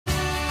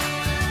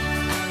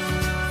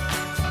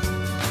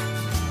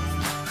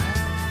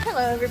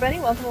everybody,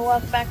 welcome and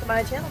welcome back to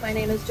my channel. My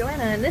name is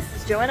Joanna and this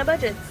is Joanna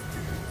Budgets.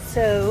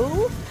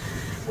 So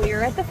we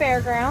are at the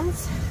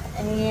fairgrounds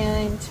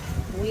and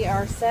we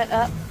are set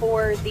up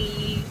for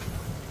the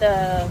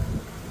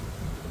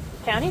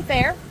county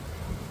fair.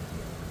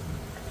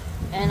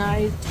 And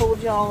I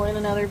told y'all in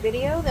another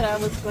video that I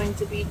was going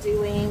to be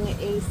doing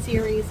a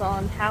series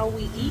on how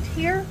we eat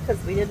here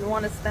because we didn't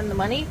want to spend the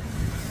money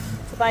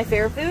to buy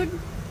fair food.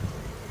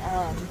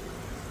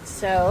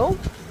 So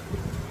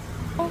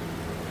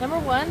number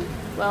one,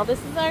 well,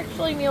 this is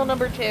actually meal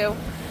number 2.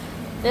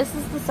 This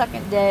is the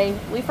second day.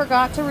 We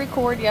forgot to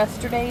record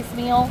yesterday's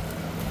meal.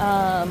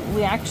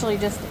 We actually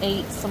just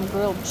ate some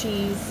grilled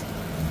cheese,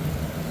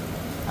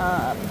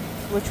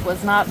 which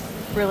was not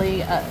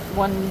really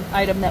one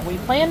item that we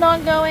planned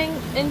on going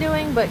and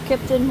doing, but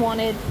Kipton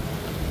wanted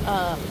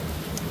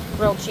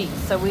grilled cheese.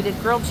 So we did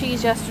grilled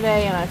cheese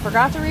yesterday and I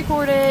forgot to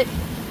record it.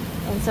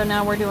 And so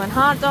now we're doing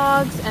hot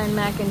dogs and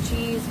mac and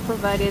cheese,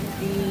 provided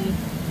the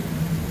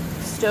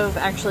stove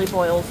actually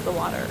boils the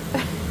water.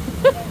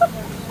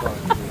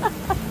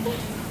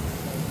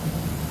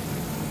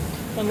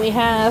 And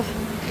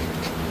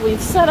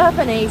we've set up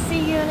an AC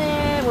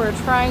unit. We're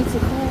trying to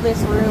cool this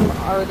room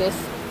or this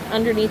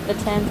underneath the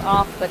tent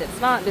off, but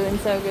it's not doing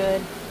so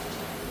good.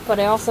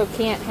 But I also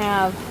can't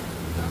have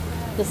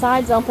the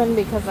sides open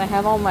because I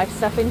have all my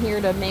stuff in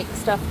here to make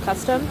stuff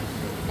custom,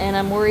 and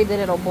I'm worried that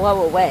it'll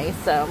blow away.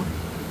 So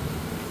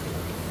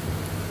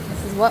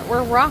this is what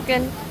we're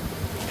rocking.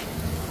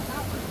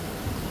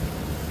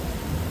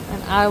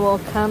 And I will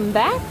come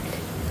back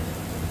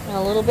in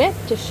a little bit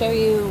to show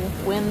you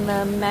when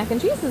the mac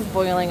and cheese is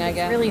boiling, I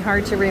guess. It's really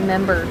hard to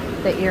remember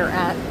that you're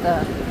at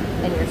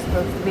and you're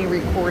supposed to be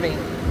recording.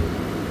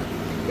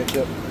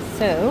 Ketchup.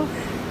 So,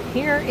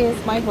 here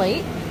is my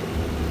plate.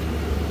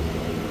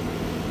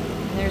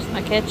 There's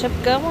my ketchup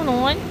going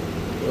on.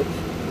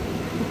 Whoops.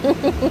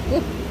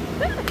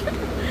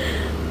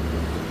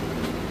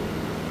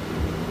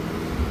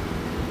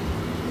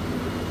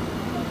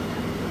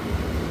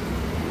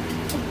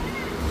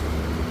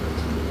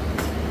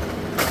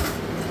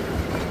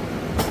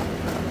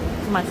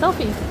 My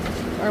selfie,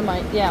 or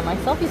my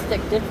selfie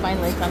stick did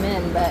finally come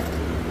in, but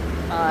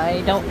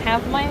I don't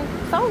have my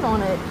phone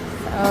on it.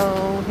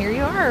 So here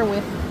you are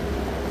with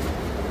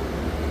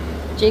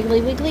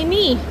Jiggly Wiggly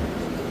me.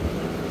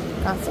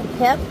 Got some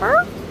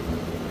pepper.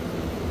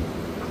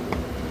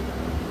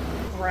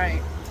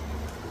 Right.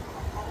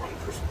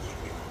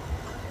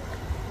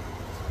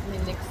 Let me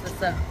mix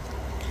this up.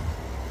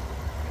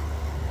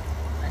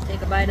 I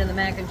take a bite of the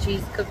mac and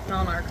cheese cooked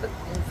on our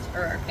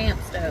our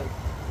camp stove.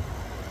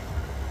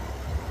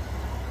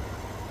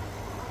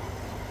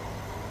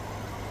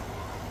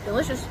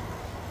 Delicious,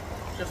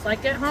 just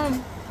like at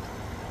home.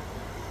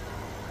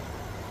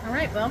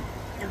 Alright, well,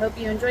 I hope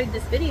you enjoyed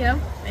this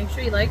video. Make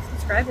sure you like,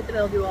 subscribe, hit the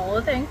bell, do all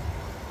the things.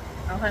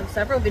 I'll have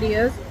several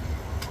videos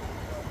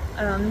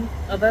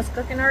of us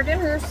cooking our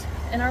dinners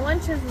and our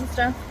lunches and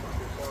stuff.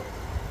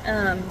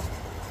 So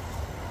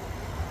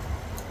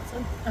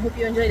I hope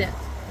you enjoyed it.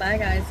 Bye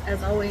guys,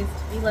 as always,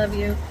 we love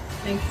you.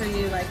 Make sure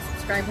you like,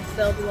 subscribe, hit the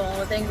bell, do all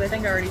the things. I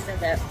think I already said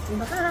that.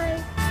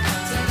 Bye!